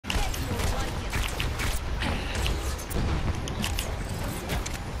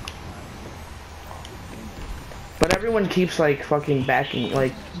But everyone keeps like fucking backing,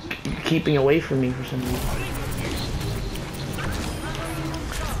 like keeping away from me for some reason.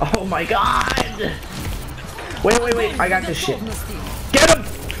 Oh my god! Wait, I got this shit. Get him!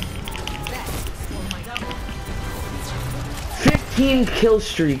 15 kill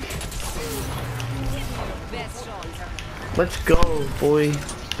streak. Let's go, boy.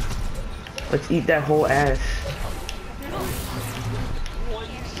 Let's eat that whole ass.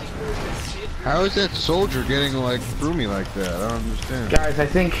 How is that soldier getting like through me like that? I don't understand. Guys, I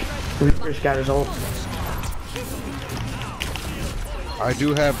think Reaper's got his ult. I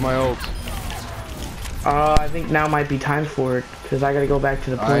do have my ult. I think now might be time for it, because I gotta go back to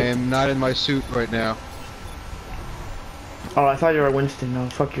the point. I am not in my suit right now. Oh, I thought you were Winston. No,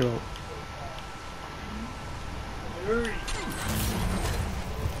 fuck your ult.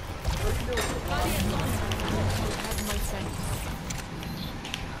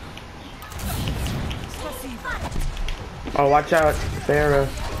 Oh, watch out, Farah.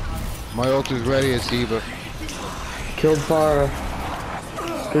 My ult is ready as d.Va. Killed Farah.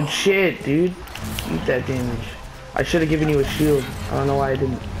 Good shit, dude. Eat that damage. I should have given you a shield. I don't know why I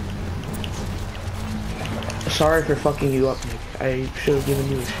didn't. Sorry for fucking you up, Nick. I should have given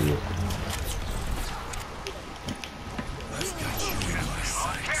you a shield.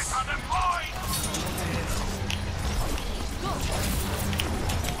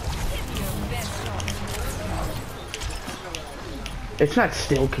 It's not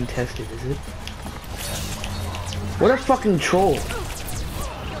still contested, is it? What a fucking troll.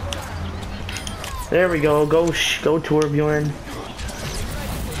 There we go. Go Torbjorn.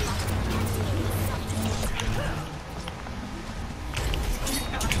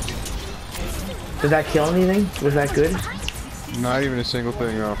 Did that kill anything? Was that good? Not even a single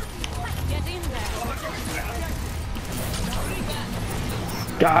thing, no.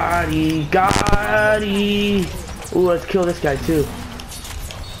 Got he. Ooh, let's kill this guy too.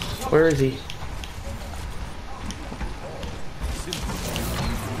 Where is he?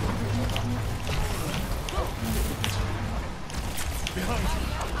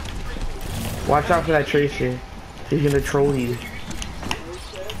 Watch out for that Tracer. He's gonna troll you.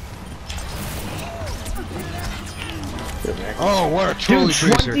 Oh, what a trolley Dude,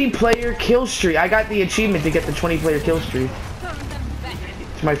 Tracer. 20 player kill streak. I got the achievement to get the 20 player kill streak.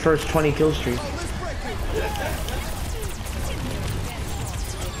 It's my first 20 kill streak.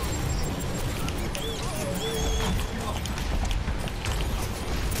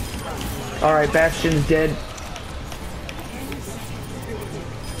 Alright, Bastion's dead.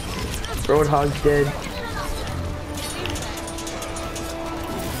 Roadhog's dead.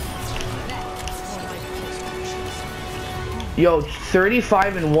 Yo,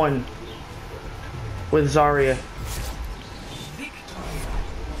 35-1 with Zarya.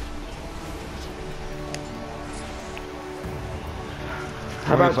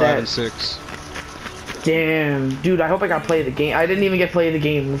 How about that? 5 and 6. Damn, dude, I hope I got play of the game. I didn't even get play of the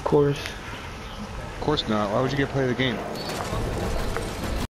game, of course. Of course not. Why would you get play the game?